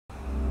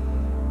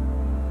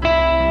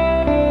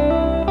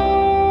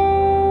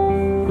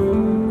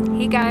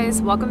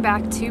guys, welcome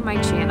back to my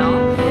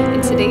channel.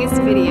 In today's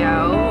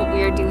video,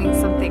 we are doing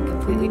something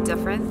completely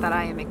different that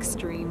I am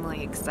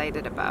extremely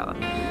excited about.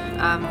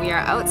 We are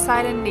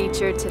outside in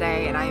nature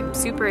today and I am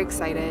super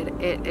excited.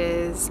 It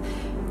is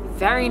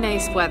very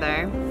nice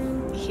weather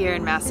here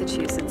in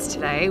Massachusetts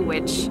today,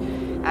 which,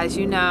 as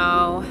you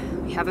know,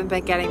 we haven't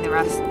been getting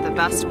the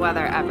best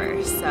weather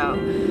ever. So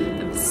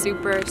I'm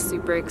super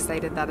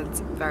excited that it's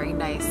very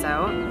nice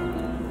out.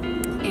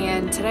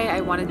 And today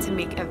I wanted to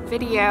make a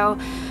video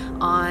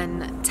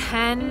on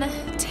 10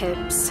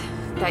 tips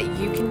that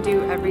you can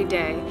do every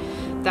day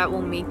that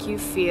will make you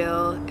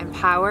feel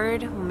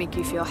empowered, will make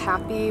you feel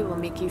happy, will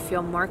make you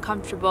feel more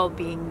comfortable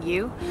being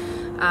you.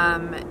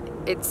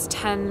 It's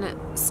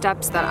 10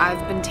 steps that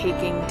I've been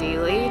taking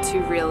daily to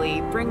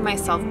really bring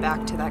myself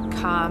back to that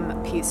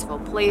calm, peaceful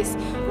place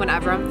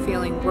whenever I'm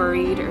feeling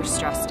worried or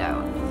stressed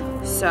out.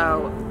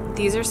 So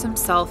these are some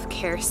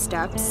self-care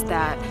steps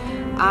that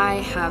I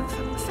have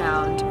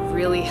found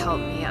really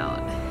help me out.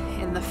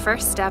 And the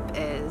first step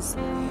is,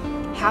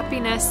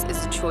 happiness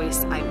is a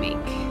choice I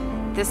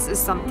make. This is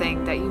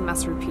something that you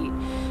must repeat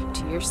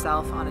to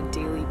yourself on a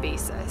daily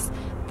basis,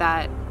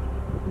 that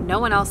no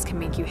one else can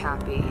make you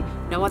happy,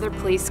 no other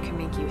place can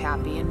make you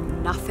happy,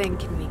 and nothing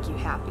can make you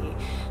happy.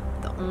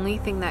 The only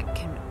thing that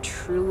can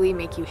truly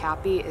make you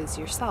happy is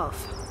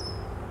yourself.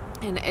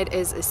 And it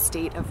is a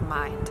state of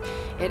mind.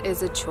 It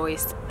is a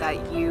choice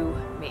that you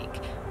make,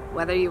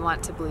 whether you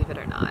want to believe it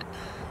or not.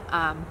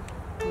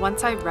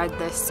 Once I read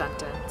this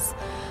sentence,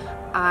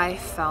 I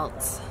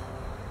felt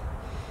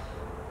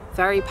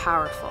very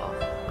powerful.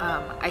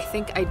 I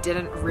think I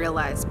didn't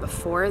realize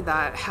before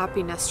that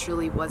happiness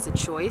truly was a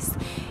choice,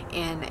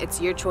 and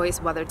it's your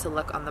choice whether to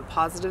look on the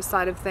positive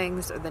side of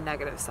things or the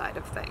negative side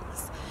of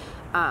things.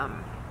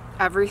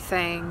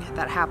 Everything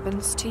that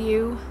happens to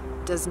you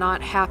does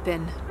not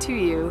happen to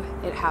you,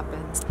 it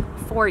happens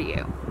for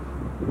you.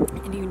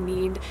 And you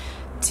need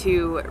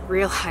to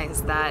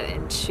realize that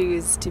and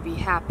choose to be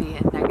happy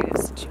in negative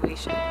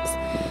situations.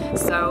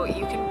 So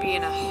you can be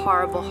in a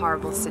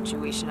horrible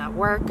situation at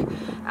work,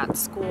 at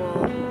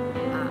school,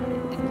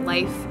 in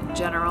life in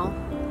general,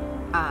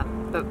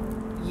 but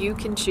you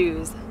can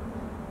choose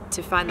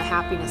to find the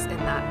happiness in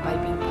that by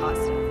being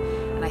positive.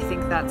 And I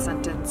think that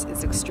sentence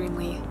is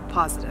extremely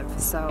positive.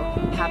 So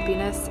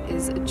happiness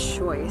is a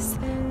choice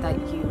that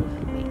you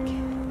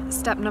make.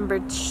 Step number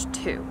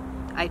 2.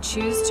 I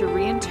choose to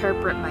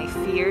reinterpret my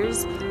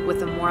fears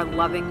with a more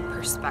loving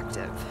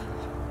perspective.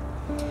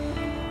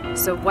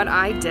 So what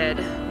I did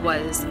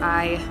was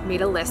I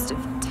made a list of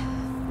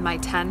my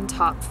 10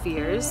 top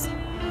fears,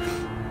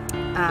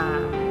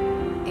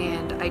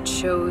 and I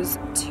chose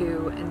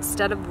to,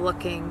 instead of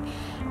looking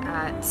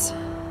at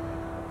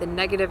the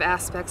negative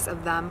aspects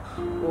of them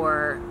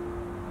or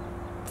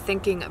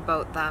thinking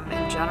about them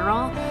in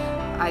general,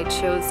 I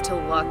chose to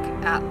look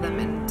at them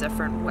in a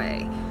different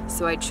way.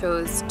 So I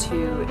chose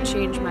to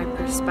change my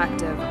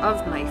perspective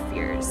of my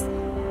fears.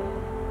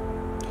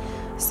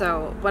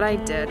 So what I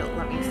did,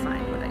 let me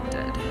find what I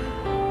did.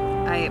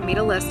 I made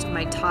a list of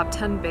my top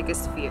 10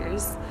 biggest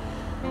fears,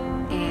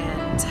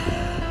 and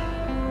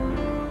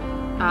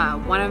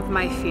one of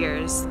my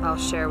fears I'll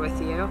share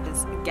with you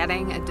is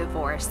getting a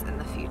divorce in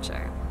the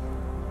future.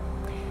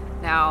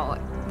 Now,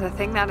 the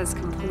thing that is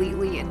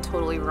completely and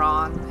totally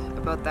wrong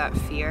about that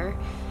fear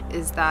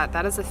is that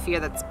that is a fear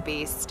that's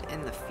based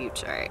in the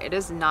future. It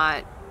is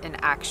not an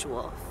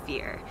actual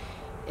fear.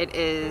 It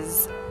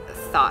is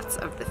thoughts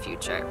of the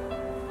future,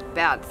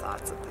 bad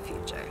thoughts of the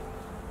future.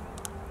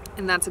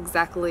 And that's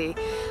exactly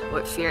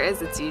what fear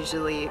is. It's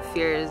usually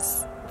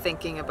fears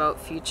thinking about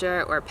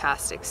future or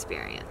past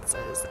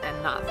experiences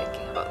and not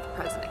thinking about the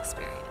present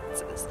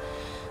experiences.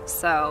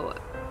 So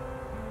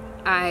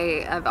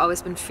I've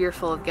always been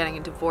fearful of getting a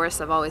divorce.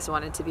 I've always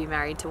wanted to be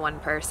married to one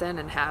person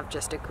and have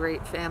just a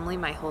great family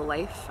my whole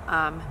life.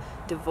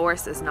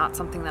 Divorce is not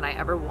something that I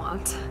ever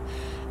want.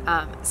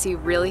 So you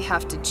really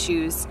have to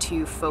choose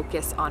to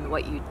focus on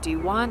what you do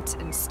want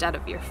instead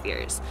of your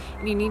fears.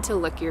 And you need to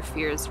look your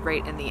fears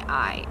right in the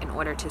eye in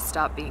order to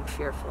stop being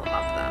fearful of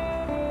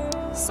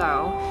them.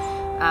 So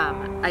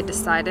I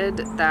decided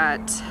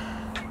that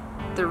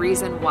the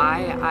reason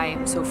why I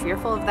am so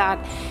fearful of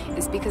that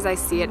is because I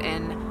see it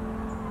in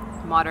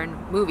modern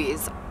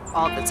movies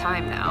all the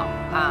time now,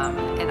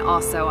 and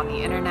also on the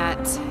internet,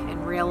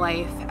 in real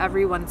life.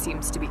 Everyone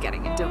seems to be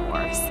getting a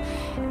divorce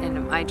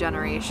in my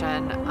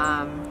generation,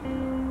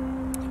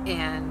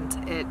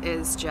 and it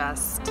is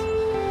just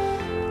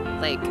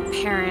like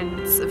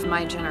parents of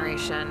my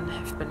generation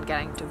have been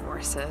getting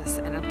divorces,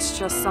 and it's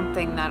just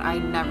something that I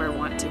never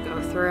want to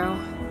go through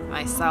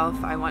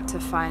myself. I want to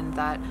find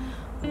that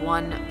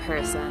one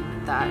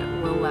person that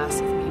will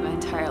last with me my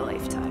entire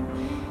lifetime.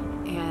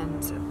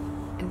 And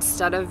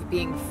instead of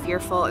being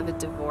fearful of a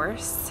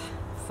divorce,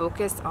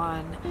 focus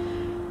on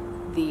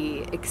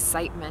the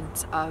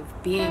excitement of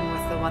being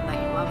with the one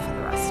that you love for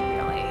the rest of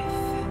your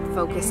life.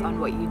 Focus on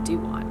what you do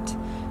want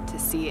to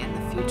see in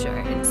the future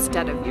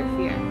instead of your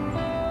fear.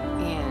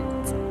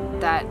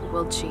 And that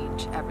will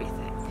change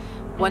everything.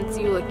 Once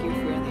you look your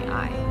fear in the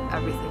eye,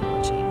 everything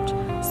will change.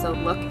 So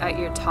look at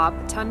your top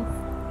 10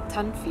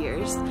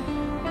 fears,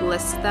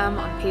 list them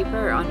on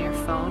paper or on your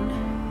phone,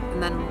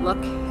 and then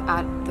look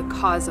at the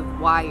cause of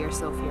why you're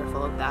so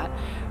fearful of that.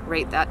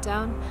 Write that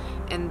down,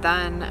 and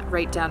then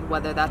write down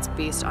whether that's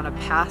based on a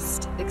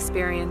past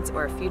experience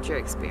or a future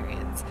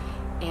experience.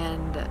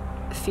 And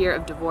fear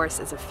of divorce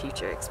is a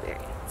future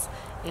experience,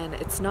 and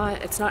it's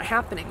not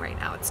happening right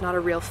now. It's not a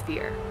real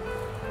fear.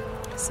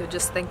 So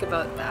just think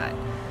about that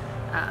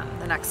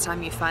the next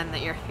time you find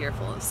that you're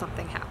fearful of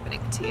something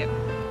happening to you.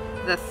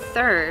 The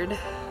third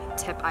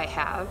tip I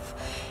have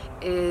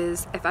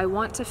is, if I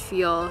want to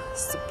feel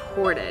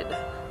supported,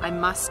 I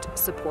must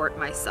support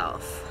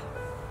myself.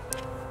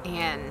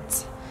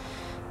 And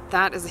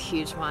that is a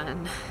huge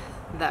one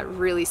that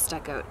really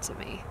stuck out to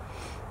me.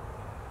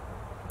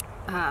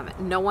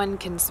 No one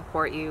can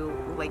support you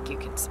like you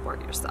can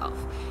support yourself,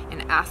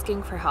 and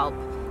asking for help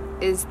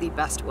is the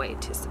best way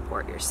to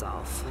support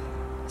yourself.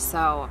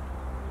 So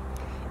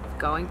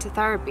going to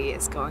therapy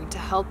is going to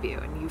help you,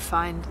 and you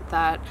find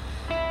that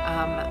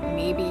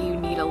maybe you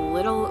need a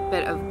little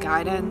bit of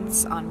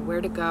guidance on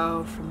where to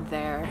go from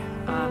there,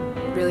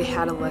 really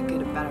how to look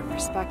at a better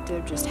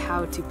perspective, just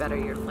how to better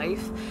your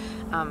life.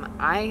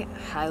 I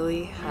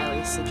highly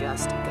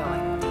suggest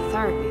going to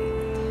therapy.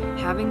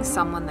 Having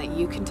someone that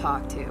you can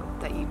talk to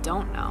that you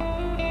don't know,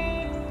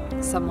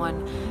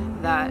 someone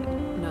that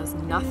knows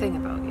nothing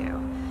about you,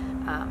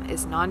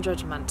 is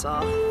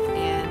non-judgmental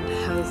and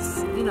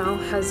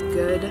has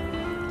good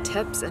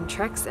tips and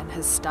tricks, and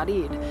has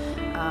studied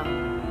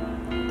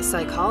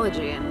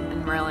psychology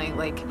and really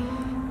like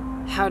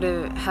how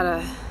to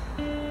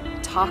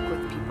talk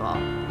with people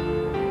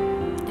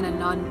in a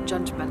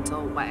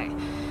non-judgmental way.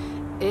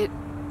 It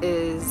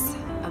is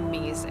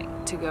amazing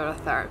to go to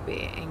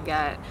therapy and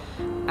get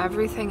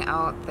everything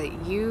out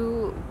that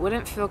you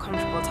wouldn't feel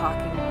comfortable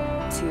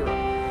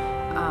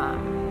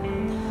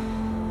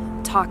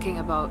talking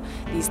about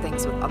these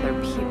things with other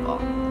people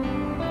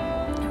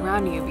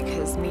around you,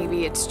 because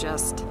maybe it's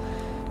just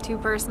too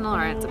personal,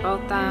 or it's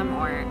about them,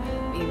 or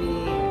maybe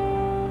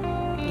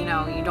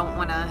you don't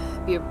want to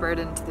be a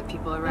burden to the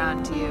people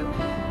around you,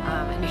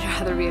 and you'd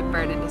rather be a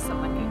burden to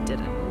someone you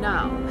didn't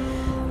know,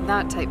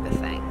 that type of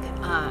thing.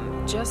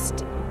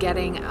 Just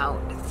getting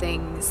out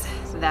things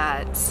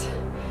that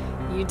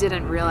you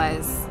didn't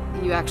realize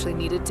you actually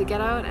needed to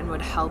get out and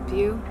would help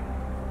you,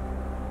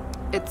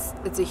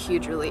 it's a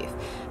huge relief.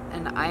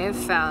 And I have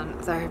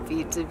found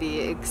therapy to be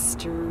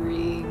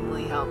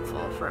extremely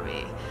helpful for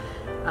me.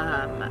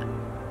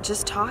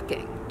 Just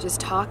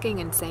talking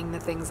and saying the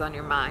things on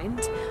your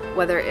mind,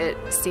 whether it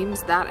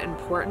seems that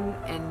important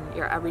in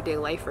your everyday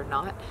life or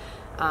not.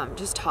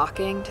 Just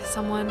talking to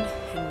someone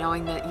and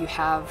knowing that you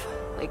have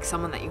like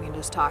someone that you can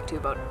just talk to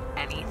about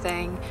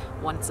anything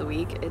once a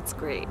week, it's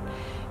great.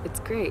 It's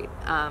great.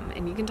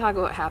 And you can talk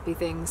about happy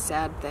things,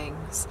 sad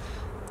things,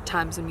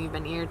 times when you've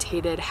been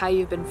irritated, how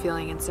you've been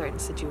feeling in certain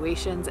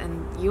situations,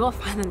 and you will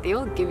find that they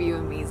will give you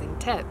amazing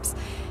tips.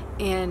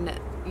 And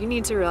you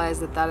need to realize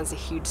that that is a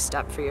huge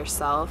step for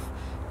yourself,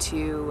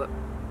 to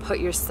put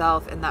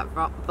yourself in that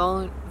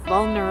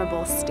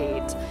vulnerable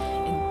state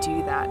and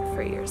do that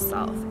for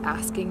yourself.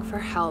 Asking for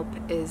help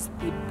is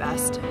the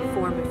best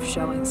form of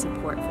showing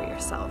support for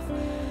yourself.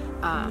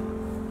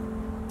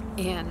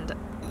 And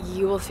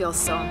you will feel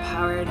so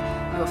empowered,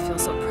 you will feel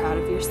so proud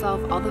of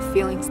yourself. All the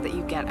feelings that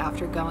you get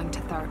after going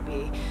to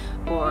therapy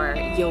or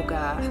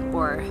yoga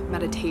or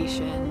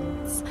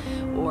meditations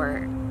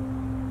or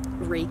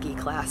Reiki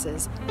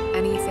classes,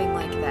 anything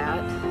like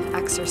that,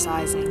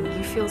 exercising,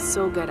 you feel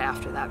so good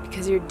after that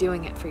because you're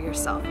doing it for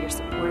yourself, you're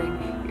supporting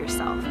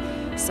yourself.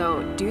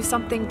 So do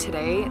something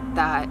today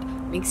that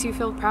makes you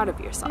feel proud of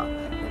yourself,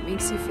 that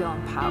makes you feel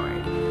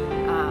empowered.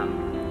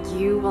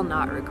 You will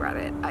not regret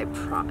it, I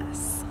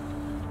promise.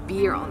 Be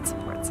your own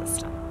support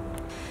system.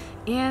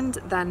 And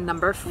then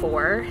number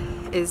 4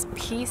 is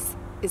peace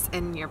is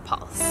in your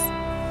pulse.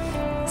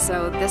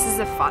 So this is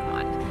a fun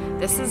one.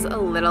 This is a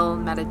little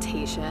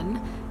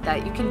meditation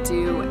that you can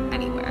do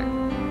anywhere.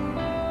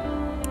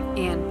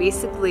 And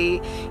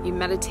basically you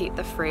meditate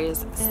the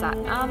phrase Sat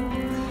Nam,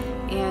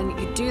 and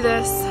you do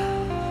this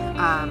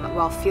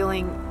while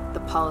feeling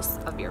the pulse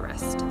of your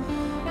wrist.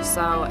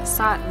 So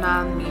Sat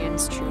Nam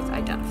means truth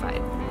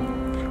identified.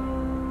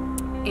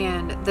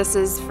 And this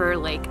is for,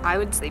 like, I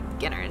would say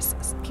beginners,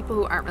 people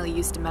who aren't really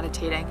used to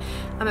meditating.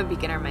 I'm a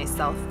beginner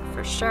myself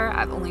for sure.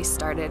 I've only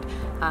started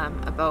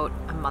about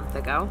a month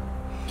ago,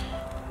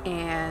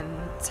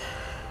 and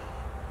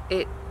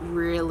it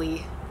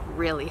really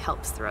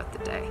helps throughout the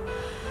day.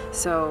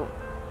 So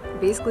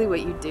basically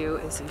what you do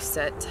is you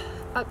sit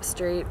up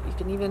straight. You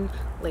can even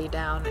lay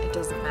down, it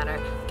doesn't matter.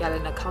 Get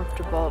in a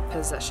comfortable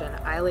position.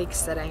 I like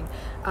sitting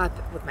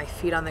up with my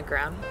feet on the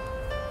ground.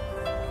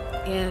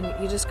 And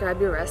you just grab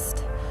your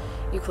wrist,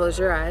 you close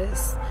your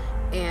eyes,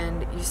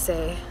 and you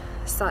say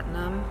Sat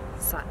Nam,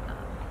 Sat Nam,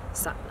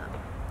 Sat Nam,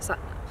 Sat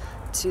Nam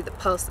to the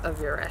pulse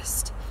of your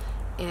wrist.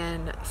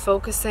 And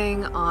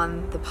focusing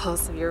on the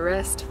pulse of your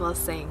wrist while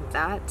saying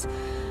that,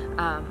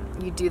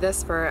 you do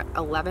this for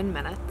 11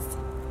 minutes.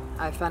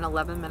 I found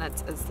 11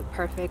 minutes is the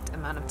perfect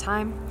amount of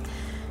time.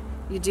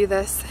 you do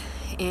this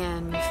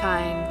and you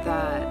find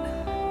that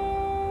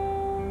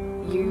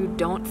you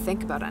don't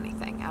think about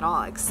anything at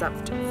all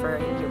except for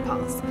your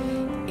pulse.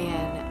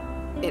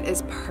 And it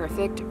is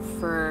perfect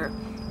for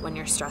when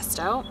you're stressed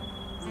out.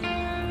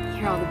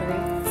 Hear all the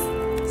birds,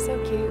 so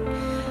cute.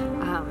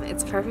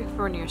 It's perfect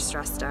for when you're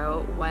stressed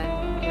out,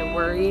 when you're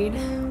worried,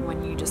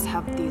 when you just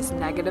have these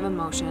negative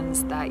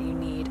emotions that you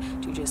need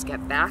to just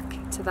get back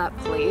to that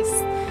place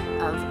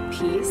of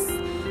peace.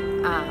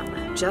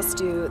 Just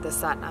do the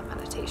Satnam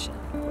meditation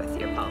with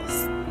your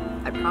pulse.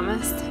 I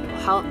promise it will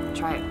help.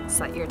 Try it.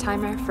 Set your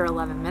timer for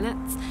 11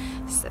 minutes.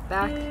 Sit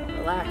back,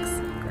 relax,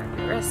 grab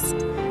your wrist,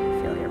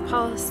 feel your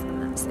pulse,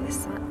 and then say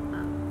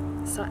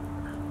Satnam,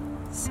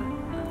 Satnam,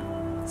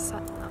 Satnam,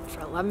 Satnam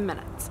for 11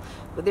 minutes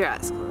with your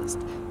eyes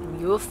closed. And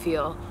you will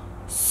feel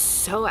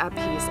so at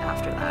peace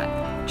after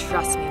that.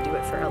 Trust me, do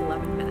it for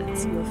 11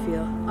 minutes. You will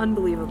feel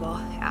unbelievable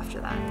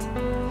after that.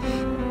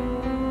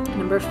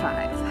 Number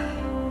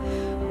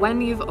 5.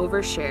 When you've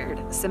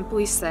overshared,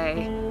 simply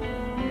say,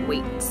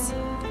 wait.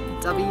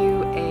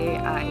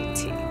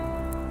 W-A-I-T.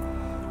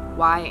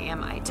 Why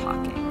am I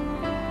talking?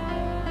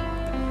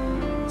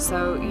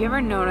 So you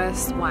ever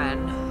notice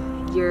when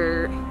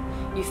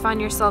you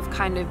find yourself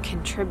kind of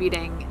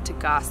contributing to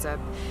gossip,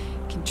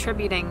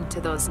 contributing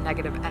to those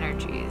negative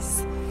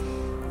energies?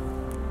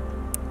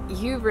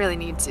 You really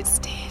need to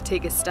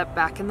take a step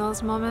back in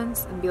those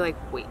moments and be like,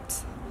 wait,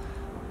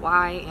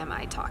 why am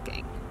I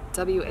talking?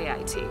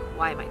 W-A-I-T,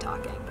 why am I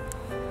talking?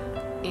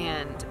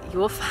 And you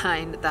will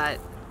find that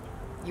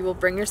you will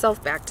bring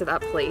yourself back to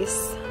that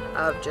place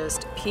of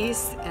just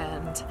peace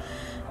and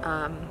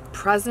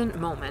present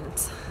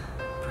moment,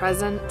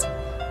 present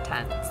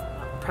tense,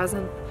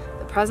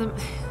 the present.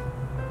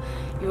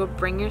 You will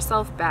bring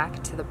yourself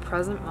back to the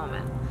present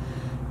moment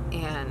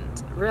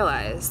and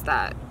realize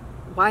that,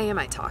 why am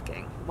I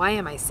talking? Why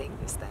am I saying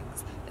these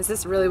things? Is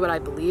this really what I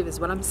believe? Is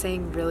what I'm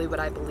saying really what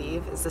I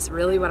believe? Is this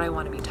really what I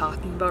want to be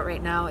talking about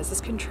right now? Is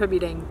this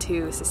contributing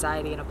to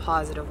society in a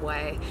positive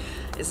way?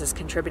 Is this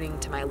contributing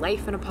to my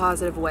life in a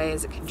positive way?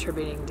 Is it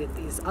contributing to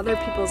these other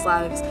people's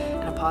lives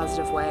in a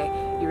positive way?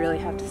 You really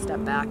have to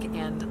step back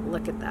and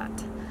look at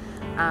that.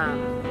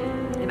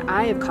 And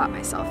I have caught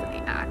myself in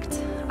the act.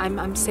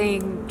 I'm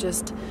saying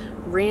just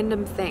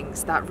random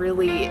things that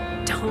really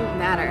don't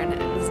matter, and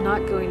it is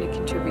not going to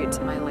contribute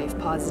to my life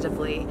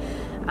positively.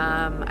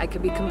 I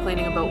could be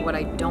complaining about what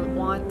I don't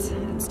want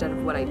instead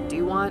of what I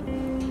do want.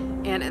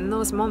 And in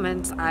those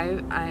moments,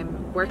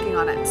 I'm working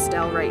on it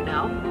still right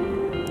now.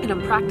 And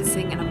I'm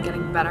practicing and I'm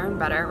getting better and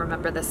better.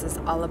 Remember, this is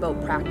all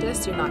about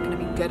practice. You're not going to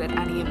be good at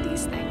any of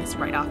these things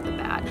right off the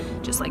bat.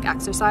 Just like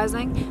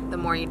exercising, the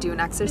more you do an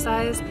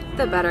exercise,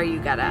 the better you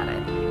get at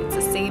it. It's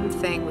the same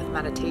thing with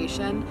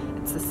meditation.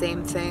 It's the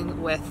same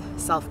thing with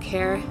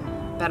self-care,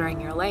 bettering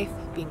your life,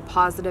 being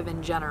positive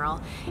in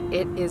general.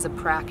 It is a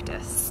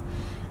practice.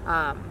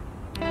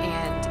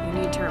 And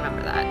you need to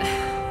remember that.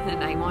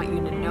 And I want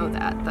you to know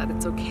that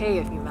it's okay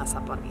if you mess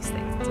up on these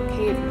things. It's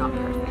okay if you're not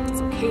perfect.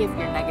 It's okay if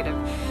you're negative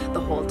the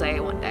whole day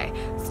one day.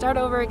 Start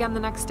over again the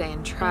next day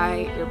and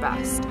try your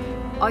best.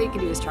 All you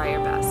can do is try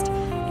your best.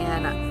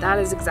 And that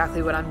is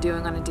exactly what I'm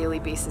doing on a daily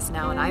basis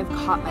now. And I've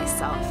caught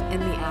myself in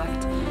the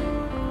act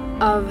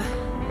of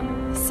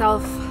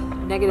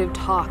self-negative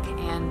talk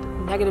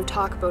and negative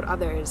talk about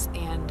others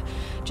and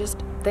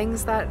just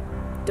things that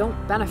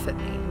don't benefit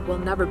me, will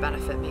never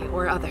benefit me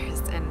or others.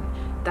 And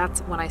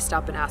that's when I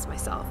stop and ask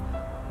myself,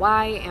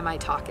 why am I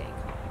talking?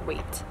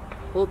 Wait,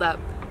 hold up,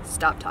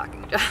 stop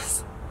talking,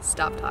 just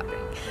stop talking.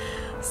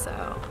 So,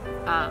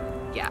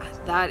 yeah,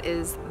 that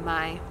is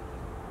my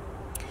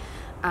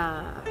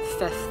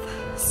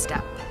 5th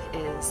step,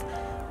 is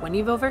when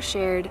you've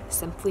overshared,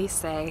 simply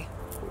say,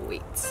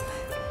 wait.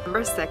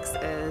 Number 6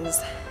 is,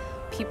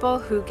 people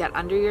who get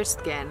under your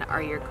skin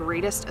are your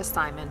greatest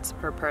assignments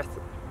for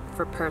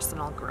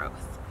personal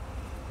growth.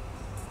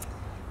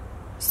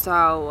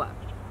 So,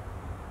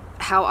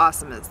 how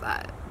awesome is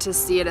that, to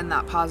see it in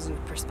that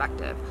positive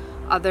perspective,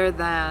 other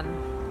than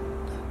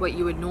what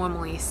you would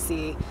normally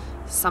see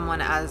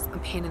someone as a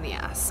pain in the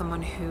ass,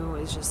 someone who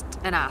is just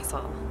an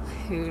asshole,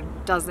 who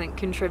doesn't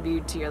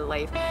contribute to your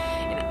life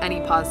in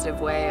any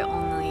positive way,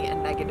 only a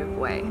negative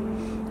way.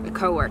 A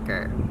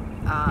coworker,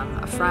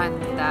 a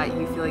friend that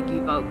you feel like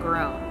you've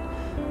outgrown,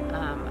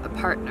 a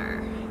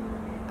partner,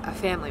 a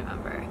family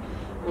member,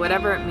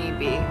 whatever it may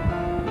be.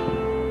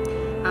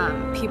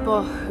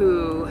 People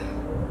who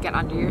get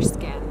under your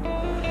skin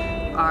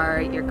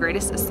are your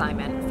greatest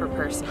assignment for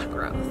personal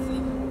growth.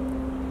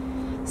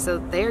 So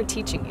they're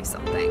teaching you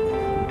something.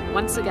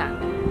 Once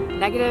again,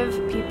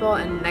 negative people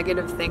and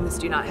negative things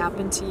do not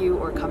happen to you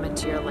or come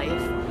into your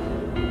life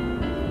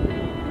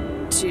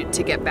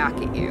to get back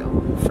at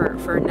you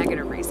for a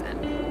negative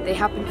reason. They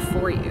happen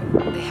for you.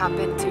 They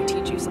happen to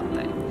teach you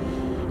something.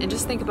 And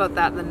just think about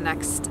that the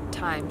next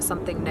time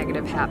something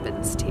negative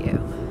happens to you.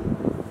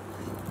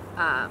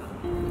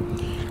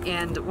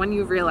 And when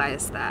you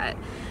realize that,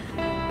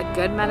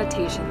 good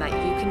meditation that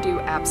you can do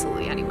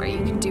absolutely anywhere.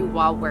 You can do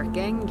while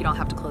working. You don't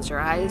have to close your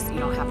eyes. You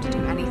don't have to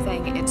do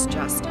anything. It's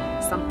just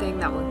something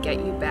that will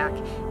get you back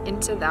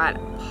into that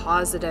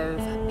positive,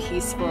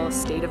 peaceful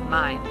state of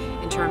mind,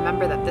 and to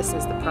remember that this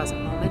is the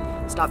present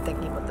moment. Stop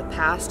thinking about the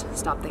past.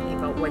 Stop thinking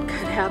about what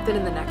could happen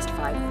in the next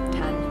 5,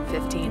 10,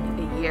 15,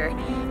 a year,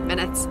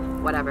 minutes,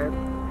 whatever.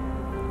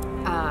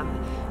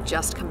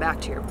 Just come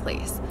back to your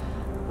place.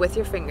 With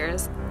your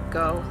fingers,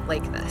 go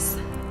like this.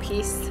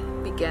 Peace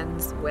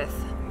begins with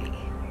me.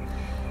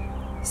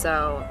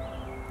 So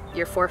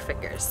your 4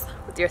 fingers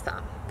with your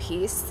thumb.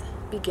 Peace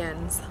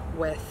begins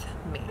with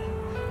me.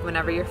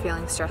 Whenever you're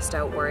feeling stressed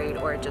out, worried,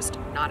 or just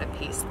not at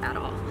peace at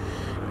all.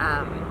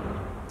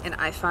 And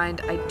I find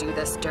I do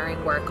this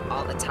during work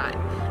all the time.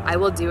 I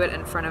will do it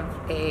in front of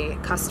a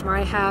customer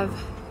I have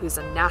who's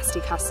a nasty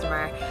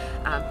customer,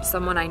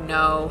 someone I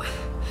know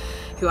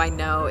who I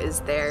know is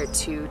there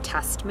to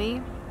test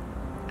me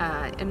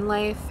in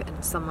life,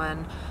 and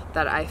someone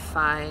that I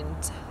find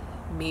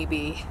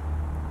maybe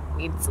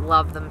needs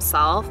love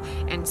themselves.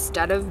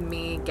 Instead of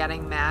me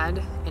getting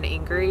mad and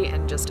angry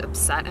and just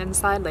upset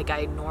inside like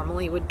I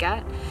normally would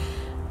get,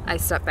 I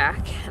step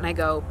back and I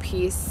go,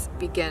 peace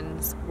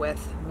begins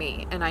with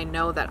me. And I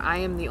know that I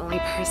am the only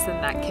person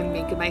that can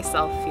make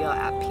myself feel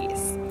at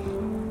peace.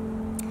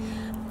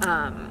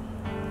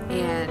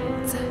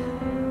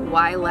 And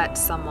why let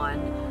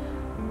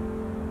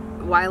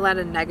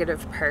a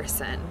negative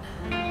person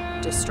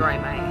destroy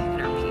my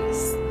inner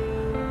peace?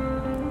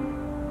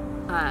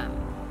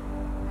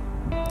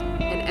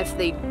 And if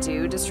they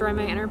do destroy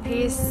my inner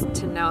peace,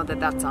 to know that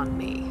that's on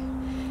me.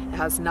 It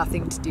has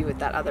nothing to do with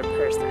that other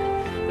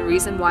person. The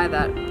reason why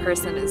that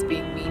person is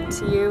being mean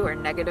to you or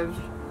negative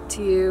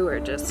to you or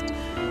just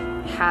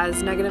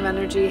has negative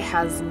energy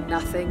has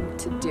nothing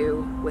to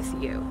do with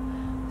you.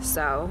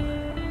 So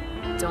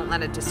don't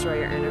let it destroy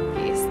your inner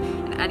peace.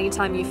 And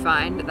anytime you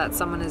find that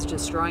someone is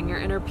destroying your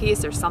inner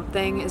peace or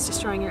something is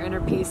destroying your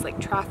inner peace, like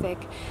traffic,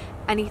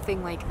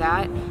 anything like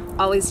that,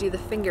 always do the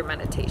finger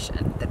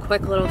meditation, the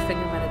quick little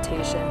finger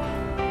meditation.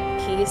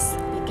 Peace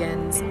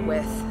begins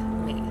with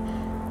me.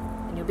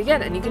 And you'll be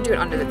good. And you can do it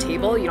under the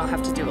table. You don't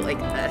have to do it like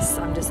this.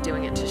 I'm just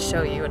doing it to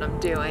show you what I'm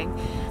doing.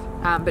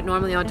 But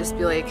normally I'll just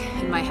be like,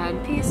 in my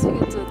head, peace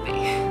begins with me.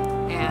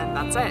 And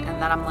that's it.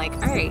 And then I'm like,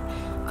 all right,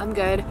 I'm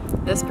good.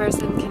 This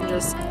person can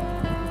just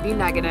be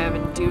negative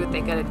and do what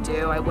they gotta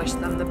do. I wish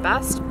them the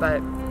best,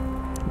 but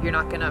you're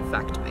not gonna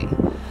affect me.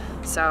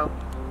 So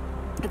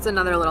it's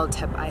another little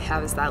tip I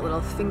have, is that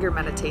little finger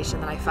meditation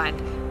that I find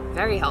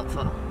very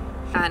helpful.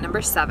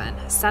 Number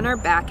 7, center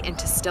back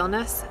into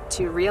stillness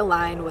to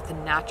realign with a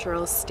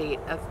natural state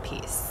of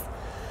peace.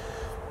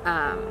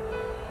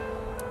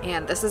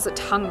 And this is a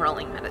tongue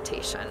rolling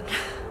meditation.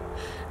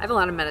 I have a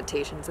lot of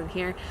meditations in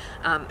here.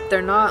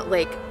 They're not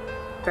like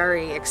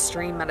very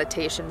extreme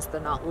meditations. They're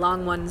not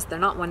long ones. They're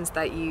not ones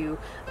that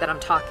I'm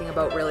talking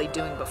about really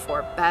doing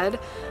before bed.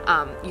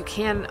 You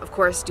can, of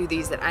course, do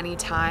these at any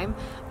time,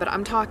 but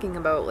I'm talking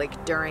about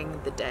like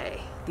during the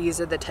day.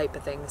 These are the type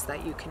of things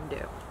that you can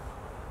do.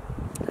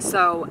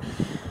 So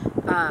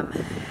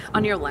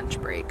on your lunch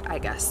break, I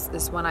guess,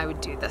 is when I would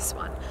do this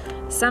one.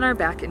 Center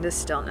back into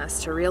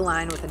stillness to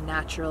realign with a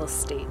natural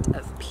state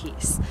of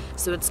peace.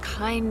 So it's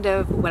kind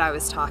of what I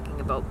was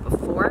talking about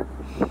before.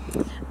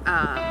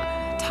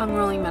 Tongue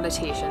rolling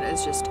meditation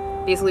is just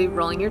basically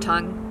rolling your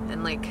tongue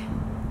in like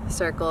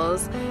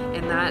circles,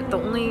 and that the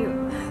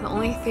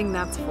only thing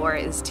that's for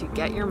is to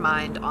get your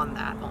mind on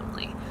that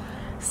only.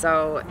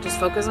 So just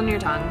focus on your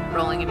tongue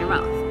rolling in your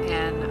mouth,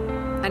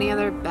 and any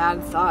other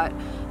bad thought,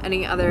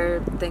 any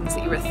other things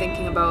that you were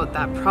thinking about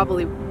that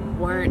probably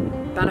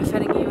weren't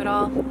benefiting you at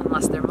all,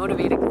 unless they're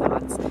motivating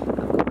thoughts,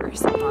 of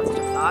course,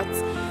 positive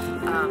thoughts.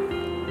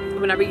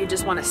 Whenever you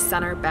just want to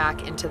center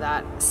back into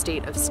that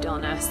state of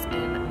stillness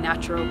and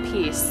natural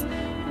peace,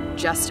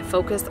 just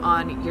focus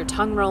on your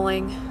tongue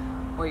rolling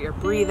or your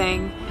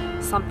breathing,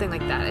 something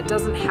like that. It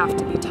doesn't have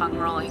to be tongue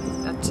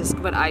rolling. That's just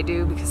what I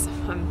do because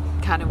I'm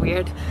kind of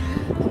weird.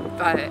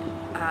 But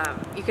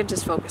you can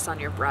just focus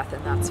on your breath,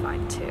 and that's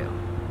fine too.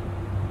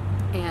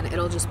 And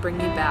it'll just bring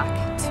you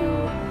back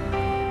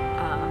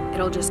to,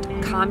 it'll just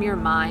calm your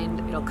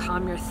mind, it'll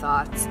calm your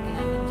thoughts,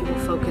 and you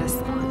will focus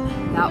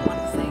on that one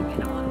thing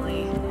and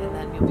only. And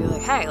then you'll be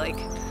like, hey, like,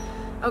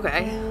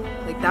 okay,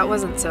 like that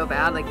wasn't so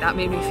bad. Like that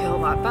made me feel a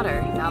lot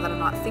better now that I'm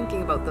not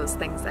thinking about those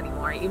things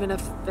anymore, even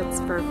if it's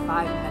for 5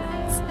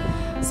 minutes.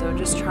 So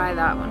just try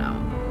that one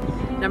out.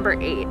 Number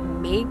 8,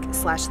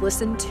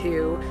 make/listen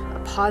to a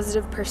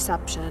positive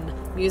perception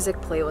music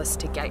playlist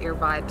to get your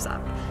vibes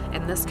up.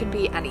 And this could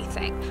be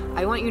anything.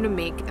 I want you to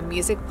make a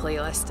music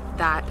playlist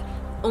that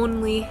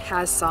only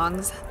has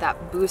songs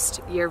that boost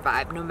your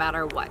vibe no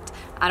matter what.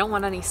 I don't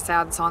want any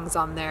sad songs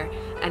on there,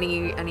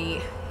 any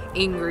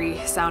angry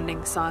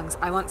sounding songs.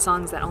 I want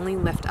songs that only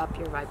lift up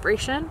your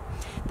vibration.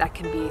 That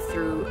can be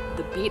through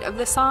the beat of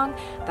the song,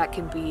 that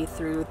can be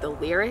through the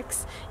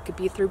lyrics, it could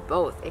be through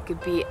both. It could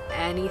be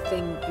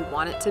anything you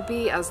want it to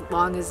be as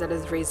long as it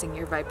is raising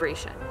your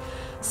vibration.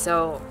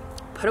 So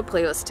put a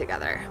playlist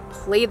together,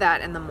 play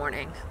that in the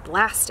morning,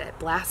 blast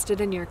it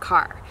in your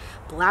car,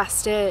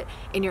 blast it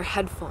in your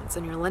headphones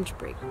on your lunch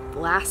break,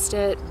 blast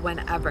it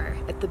whenever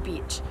at the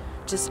beach.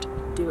 Just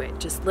do it.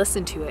 Just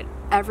listen to it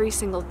every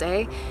single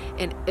day,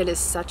 and it is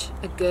such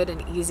a good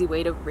and easy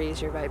way to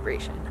raise your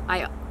vibration.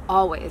 I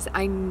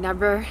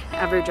never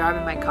ever drive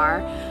in my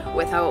car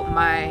without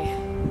my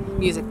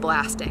music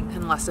blasting,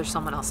 unless there's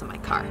someone else in my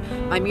car.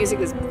 My music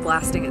is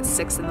blasting at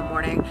 6 in the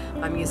morning.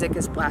 My music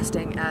is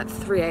blasting at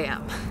 3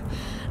 a.m.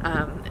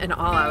 And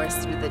all hours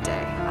through the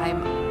day.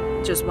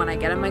 When I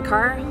get in my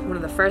car, one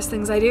of the first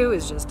things I do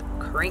is just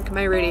crank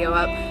my radio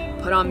up,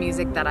 put on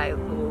music that I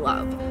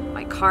love.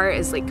 My car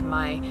is like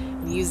my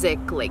music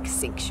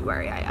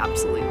sanctuary. I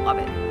absolutely love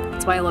it.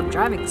 That's why I love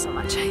driving so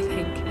much, I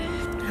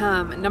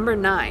think. Number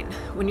 9,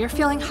 when you're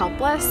feeling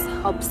helpless,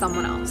 help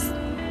someone else.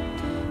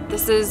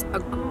 This is a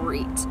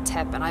great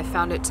tip, and I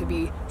found it to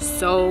be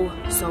so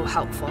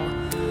helpful.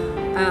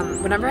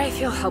 Whenever I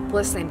feel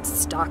helpless and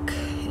stuck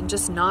and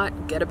just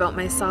not good about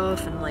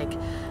myself, and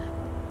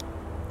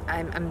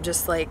I'm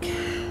just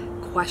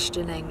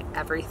questioning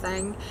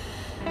everything,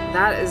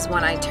 that is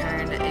when I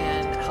turn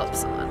and help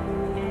someone.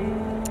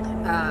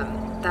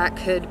 That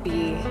could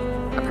be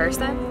a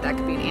person, that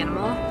could be an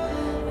animal,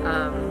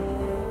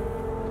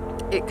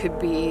 it could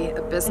be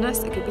a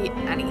business, it could be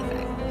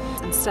anything.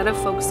 Instead of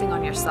focusing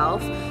on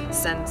yourself,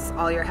 since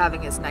all you're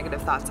having is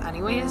negative thoughts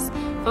anyways,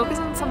 focus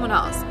on someone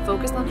else.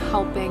 Focus on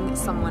helping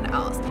someone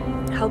else.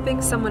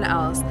 Helping someone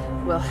else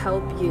will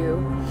help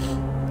you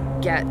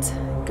get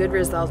good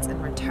results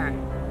in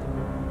return.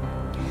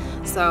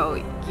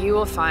 So you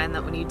will find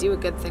that when you do a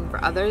good thing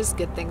for others,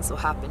 good things will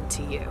happen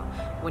to you.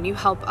 When you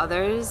help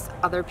others,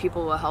 other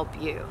people will help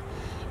you.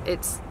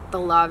 It's the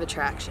law of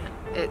attraction.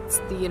 It's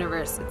the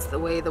universe. It's the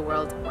way the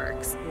world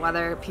works.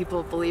 Whether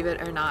people believe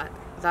it or not,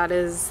 that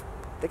is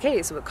the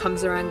case. What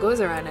comes around goes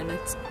around, and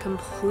it's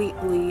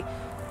completely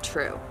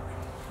true.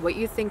 What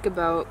you think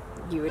about,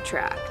 you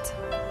attract.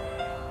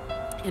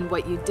 And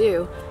what you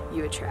do,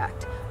 you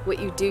attract. What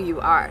you do, you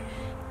are.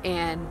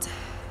 And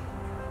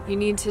you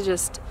need to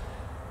just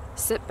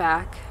sit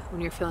back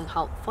when you're feeling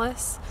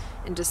helpless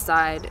and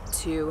decide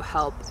to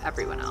help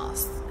everyone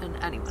else and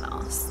anyone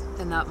else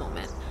in that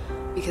moment,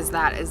 because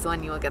that is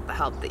when you will get the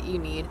help that you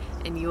need,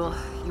 and you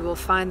will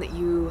find that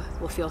you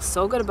will feel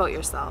so good about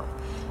yourself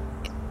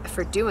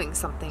for doing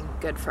something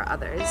good for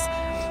others.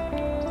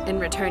 In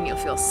return, you'll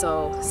feel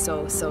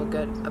so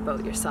good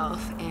about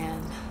yourself,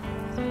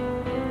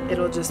 and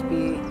it'll just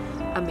be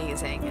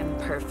amazing and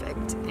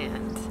perfect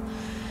and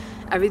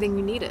everything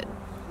you needed.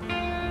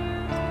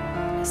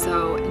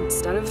 So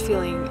instead of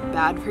feeling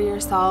bad for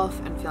yourself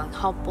and feeling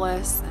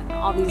helpless and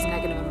all these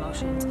negative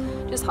emotions,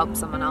 just help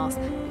someone else,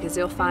 because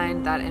you'll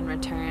find that in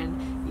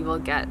return you will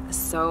get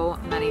so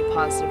many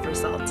positive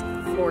results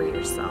for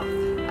yourself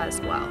as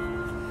well.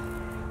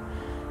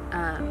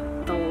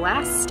 The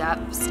last step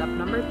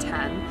number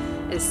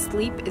 10, is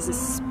sleep is a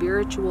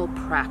spiritual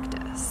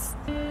practice.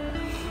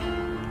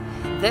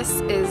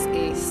 This is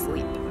a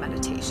sleep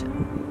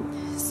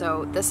meditation.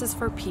 So this is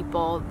for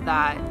people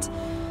that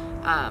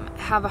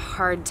have a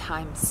hard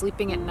time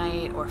sleeping at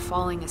night, or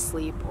falling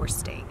asleep, or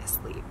staying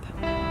asleep.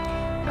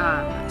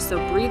 So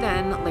breathe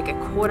in like a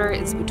quarter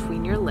is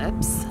between your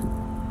lips,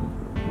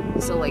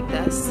 so like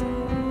this,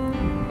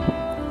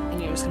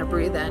 and you're just gonna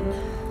breathe in,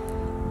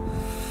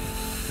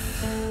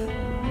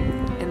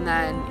 and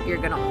then you're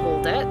gonna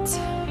hold it,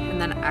 and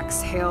then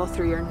exhale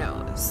through your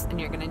nose, and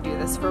you're gonna do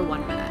this for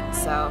 1 minute.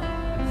 So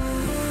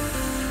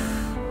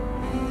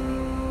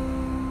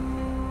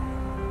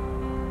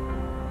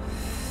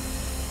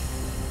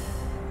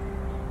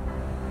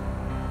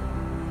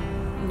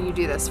you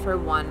do this for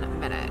 1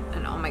 minute,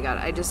 and oh my god,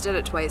 I just did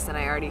it twice and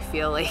I already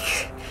feel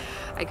like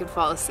I could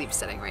fall asleep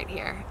sitting right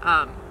here.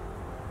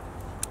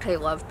 I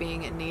love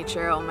being in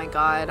nature. Oh my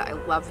god, I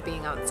love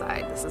being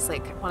outside. This is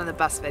like one of the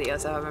best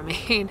videos I've ever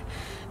made,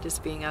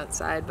 just being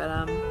outside.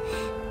 But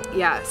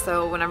yeah,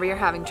 so whenever you're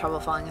having trouble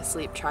falling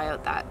asleep, try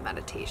out that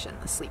meditation,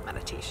 the sleep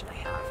meditation I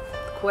have.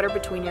 The quarter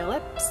between your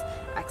lips,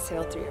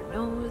 exhale through your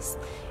nose,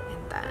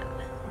 and then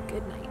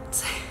good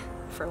night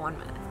for 1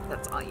 minute.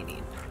 That's all you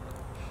need.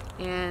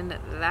 And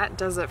that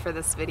does it for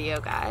this video,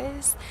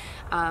 guys.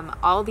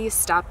 All these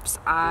steps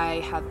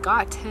I have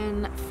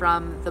gotten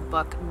from the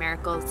book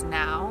Miracles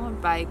Now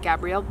by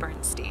Gabrielle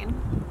Bernstein.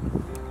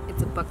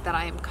 It's a book that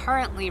I am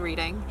currently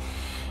reading,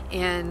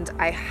 and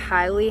I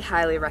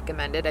highly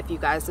recommend it. If you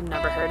guys have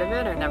never heard of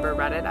it or never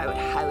read it, I would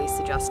highly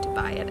suggest to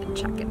buy it and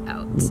check it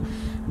out.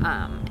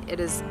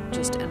 It is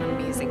just an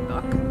amazing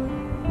book.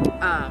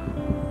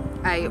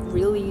 I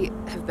really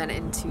have been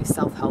into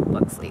self-help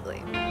books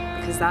lately,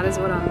 because that is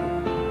what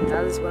I'm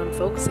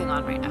focusing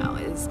on right now,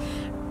 is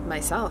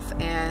myself,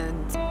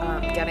 and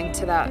getting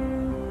to that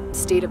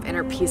state of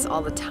inner peace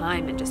all the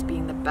time, and just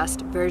being the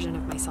best version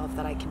of myself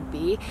that I can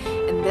be.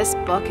 And this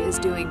book is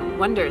doing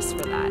wonders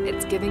for that.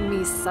 It's giving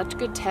me such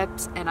good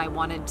tips, and I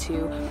wanted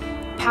to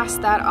pass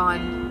that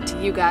on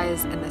to you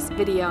guys in this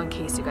video in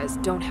case you guys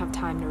don't have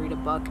time to read a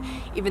book,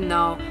 even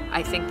though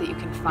I think that you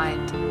can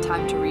find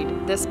time to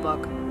read this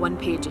book 1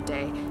 page a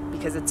day,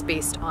 because it's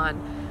based on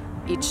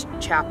each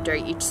chapter,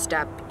 each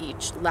step,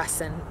 each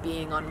lesson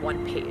being on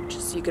one page.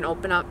 So you can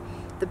open up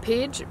the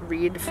page,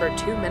 read for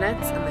 2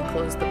 minutes, and then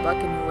close the book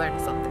and you learn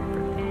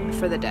something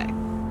for the day.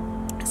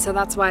 So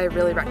that's why I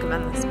really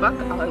recommend this book.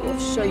 I will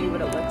show you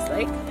what it looks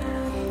like.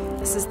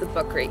 This is the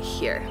book right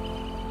here.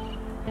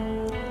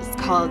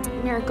 It's called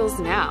Miracles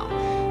Now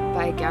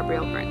by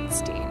Gabrielle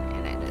Bernstein,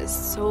 and it is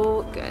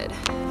so good.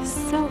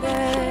 So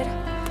good.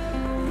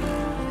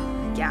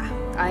 Yeah,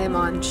 I am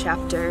on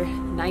chapter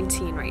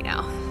 19 right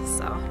now,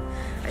 so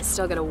I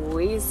still got a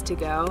ways to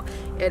go.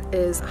 It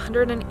is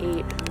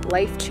 108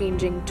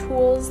 life-changing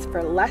tools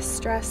for less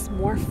stress,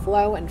 more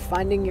flow, and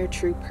finding your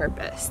true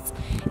purpose.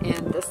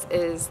 And this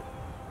is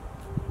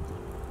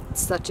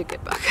such a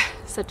good book.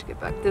 Such a good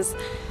book.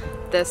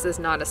 This is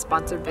not a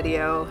sponsored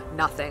video,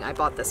 nothing. I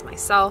bought this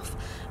myself.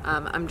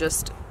 I'm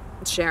just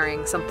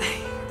sharing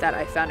something that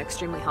I found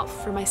extremely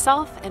helpful for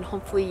myself, and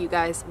hopefully you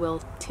guys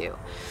will too.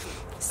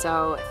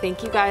 So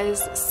thank you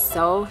guys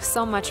so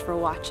much for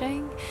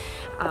watching.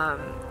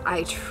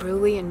 I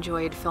truly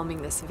enjoyed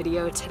filming this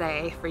video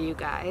today for you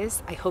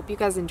guys. I hope you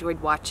guys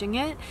enjoyed watching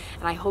it,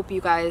 and I hope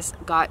you guys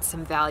got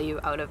some value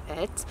out of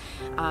it.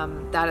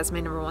 That is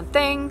my number one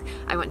thing.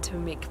 I want to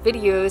make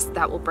videos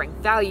that will bring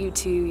value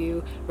to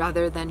you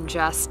rather than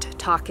just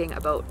talking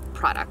about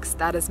products.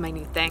 That is my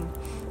new thing.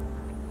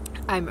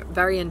 I'm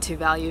very into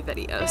value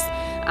videos.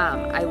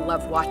 I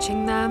love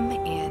watching them,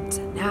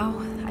 and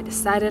now I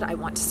decided I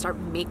want to start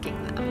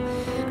making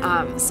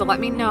them. So let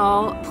me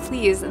know,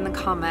 please, in the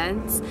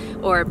comments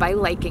or by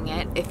liking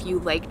it if you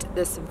liked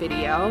this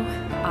video.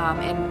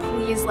 And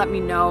please let me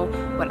know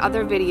what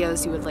other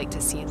videos you would like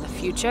to see in the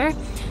future.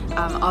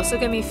 Also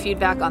give me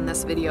feedback on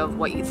this video of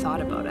what you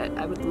thought about it.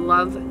 I would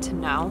love to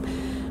know.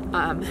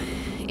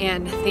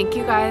 And thank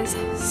you guys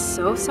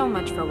so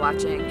much for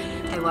watching.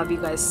 I love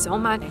you guys so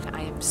much.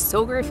 I am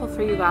so grateful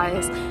for you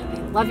guys. I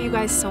love you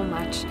guys so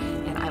much,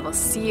 and I will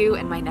see you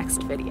in my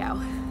next video.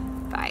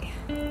 Bye.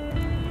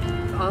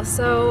 I've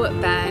also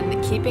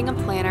been keeping a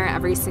planner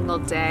every single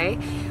day.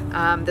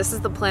 This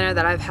is the planner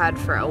that I've had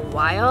for a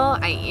while.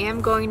 I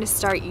am going to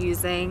start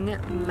using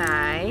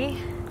my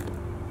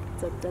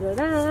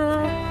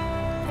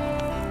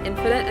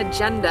Infinite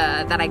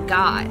Agenda that I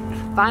got.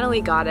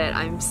 Finally got it.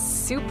 I'm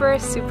super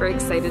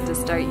excited to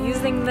start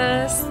using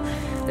this.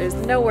 There's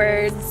no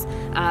words.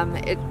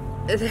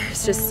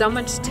 There's just so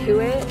much to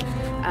it.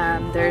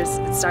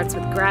 It starts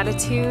with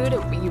gratitude.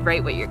 You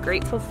write what you're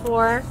grateful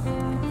for.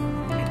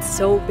 It's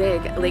so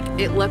big. Like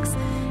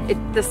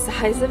the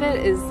size of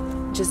it is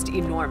just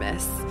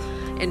enormous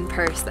in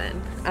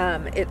person.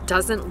 It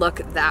doesn't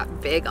look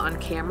that big on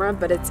camera,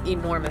 but it's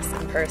enormous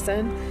in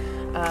person.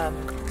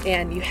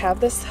 And you have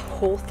this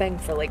whole thing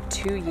for like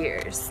 2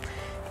 years.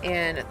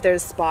 And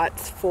there's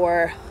spots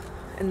for,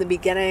 in the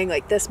beginning,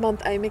 like this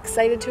month I'm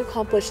excited to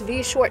accomplish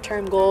these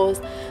short-term goals.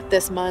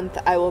 This month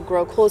I will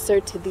grow closer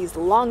to these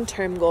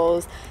long-term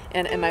goals,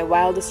 and in my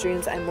wildest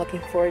dreams I'm looking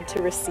forward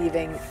to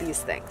receiving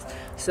these things.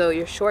 So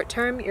your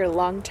short-term, your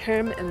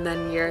long-term, and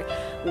then your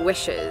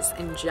wishes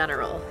in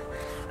general.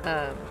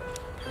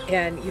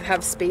 And you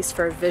have space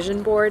for a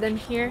vision board in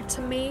here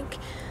to make,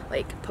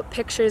 like put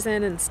pictures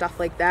in and stuff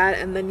like that.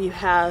 And then you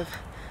have,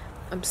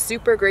 I'm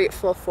super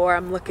grateful for,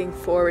 I'm looking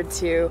forward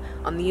to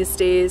on these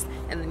days,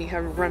 and then you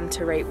have room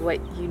to write what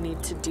you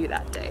need to do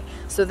that day.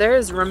 So there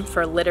is room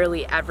for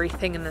literally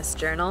everything in this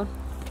journal,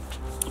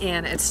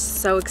 and it's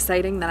so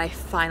exciting that I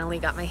finally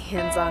got my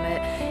hands on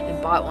it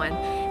and bought one.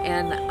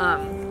 And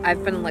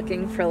I've been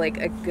looking for like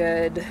a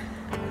good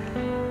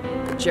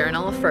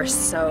journal for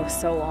so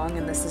long,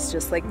 and this is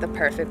just like the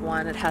perfect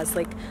one. It has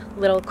like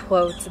little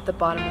quotes at the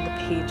bottom of the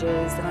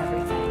pages and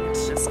everything.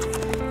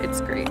 It's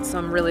great. So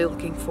I'm really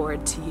looking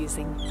forward to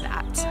using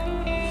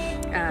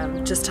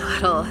that. Just a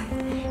little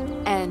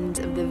end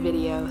of the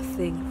video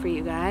thing for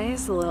you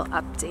guys, a little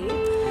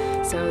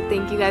update. So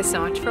thank you guys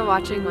so much for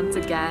watching once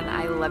again.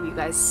 I love you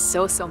guys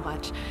so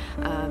much,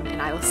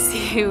 and I will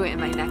see you in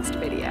my next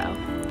video.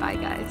 Bye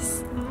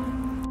guys.